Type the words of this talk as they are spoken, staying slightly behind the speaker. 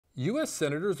U.S.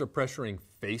 senators are pressuring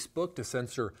Facebook to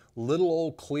censor little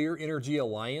old Clear Energy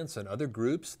Alliance and other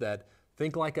groups that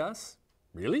think like us?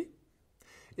 Really?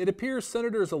 It appears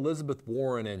Senators Elizabeth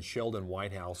Warren and Sheldon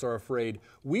Whitehouse are afraid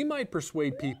we might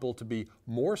persuade people to be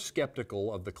more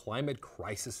skeptical of the climate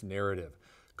crisis narrative.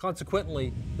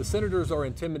 Consequently, the senators are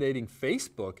intimidating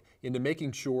Facebook into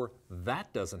making sure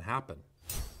that doesn't happen.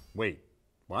 Wait,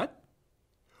 what?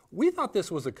 We thought this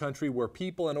was a country where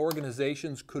people and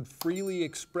organizations could freely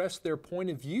express their point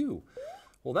of view.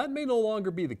 Well, that may no longer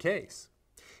be the case.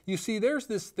 You see, there's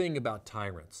this thing about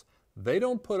tyrants. They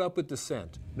don't put up with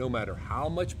dissent, no matter how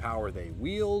much power they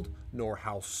wield, nor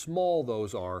how small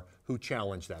those are who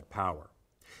challenge that power.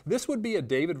 This would be a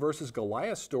David versus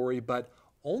Goliath story, but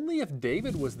only if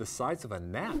David was the size of a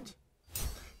gnat.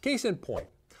 Case in point,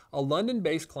 a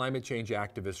London-based climate change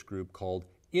activist group called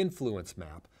Influence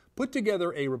Map put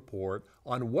together a report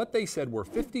on what they said were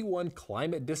 51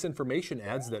 climate disinformation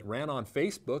ads that ran on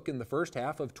Facebook in the first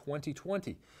half of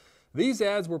 2020. These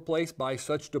ads were placed by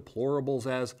such deplorables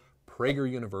as Prager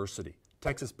University,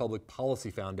 Texas Public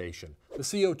Policy Foundation, the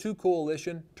CO2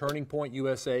 Coalition, Turning Point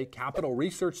USA, Capital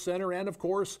Research Center, and of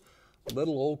course,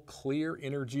 little old Clear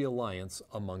Energy Alliance,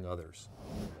 among others.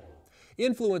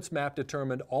 Influence Map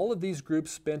determined all of these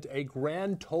groups spent a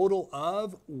grand total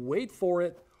of, wait for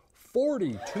it,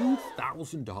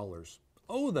 $42,000.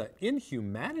 Oh, the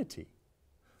inhumanity.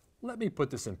 Let me put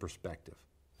this in perspective.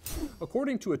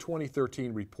 According to a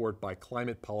 2013 report by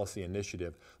Climate Policy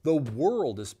Initiative, the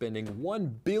world is spending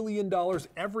 $1 billion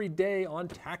every day on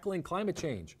tackling climate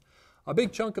change. A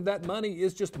big chunk of that money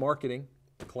is just marketing,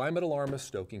 climate alarmists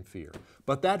stoking fear.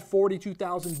 But that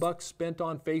 $42,000 spent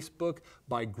on Facebook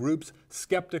by groups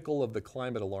skeptical of the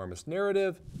climate alarmist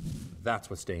narrative, that's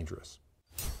what's dangerous.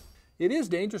 It is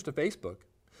dangerous to Facebook.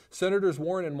 Senators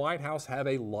Warren and Whitehouse have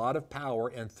a lot of power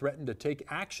and threatened to take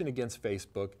action against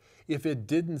Facebook if it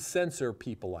didn't censor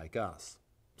people like us.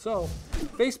 So,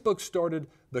 Facebook started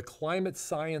the Climate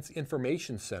Science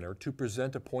Information Center to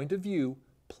present a point of view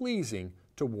pleasing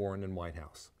to Warren and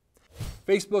Whitehouse.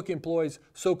 Facebook employs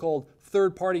so-called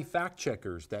third-party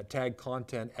fact-checkers that tag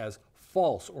content as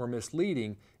false or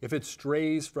misleading if it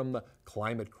strays from the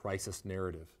climate crisis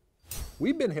narrative.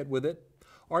 We've been hit with it.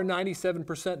 Our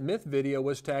 97% myth video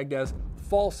was tagged as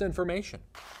false information,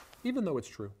 even though it's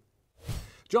true.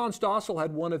 John Stossel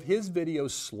had one of his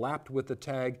videos slapped with the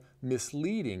tag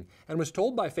misleading and was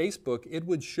told by Facebook it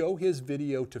would show his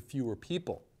video to fewer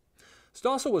people.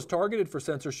 Stossel was targeted for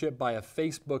censorship by a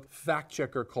Facebook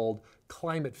fact-checker called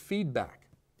Climate Feedback.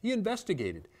 He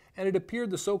investigated, and it appeared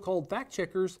the so-called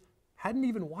fact-checkers hadn't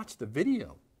even watched the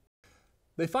video.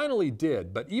 They finally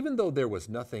did, but even though there was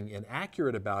nothing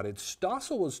inaccurate about it,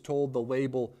 Stossel was told the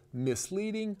label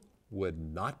misleading would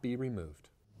not be removed.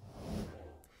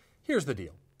 Here's the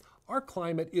deal. Our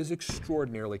climate is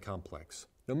extraordinarily complex.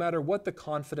 No matter what the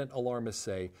confident alarmists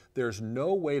say, there's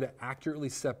no way to accurately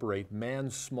separate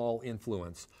man's small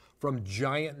influence from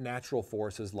giant natural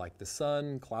forces like the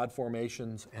sun, cloud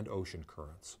formations, and ocean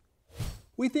currents.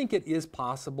 We think it is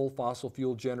possible fossil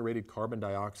fuel generated carbon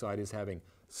dioxide is having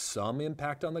some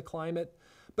impact on the climate,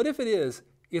 but if it is,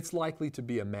 it's likely to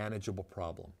be a manageable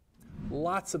problem.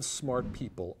 Lots of smart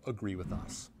people agree with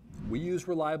us. We use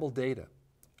reliable data.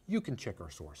 You can check our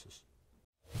sources.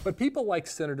 But people like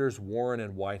Senators Warren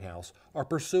and Whitehouse are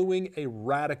pursuing a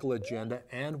radical agenda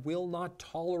and will not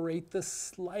tolerate the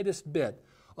slightest bit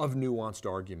of nuanced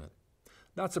argument.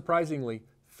 Not surprisingly,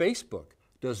 Facebook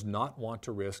does not want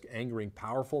to risk angering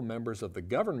powerful members of the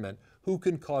government who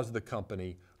can cause the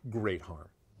company great harm.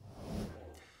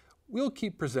 We'll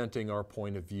keep presenting our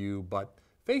point of view, but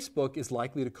Facebook is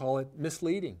likely to call it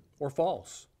misleading or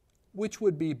false, which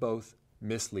would be both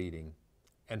misleading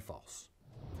and false.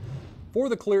 For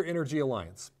the Clear Energy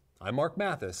Alliance, I'm Mark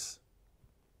Mathis.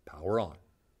 Power on.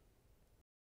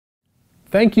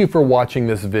 Thank you for watching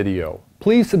this video.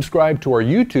 Please subscribe to our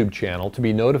YouTube channel to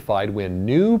be notified when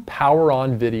new Power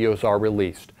On videos are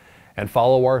released, and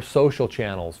follow our social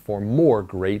channels for more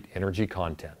great energy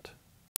content.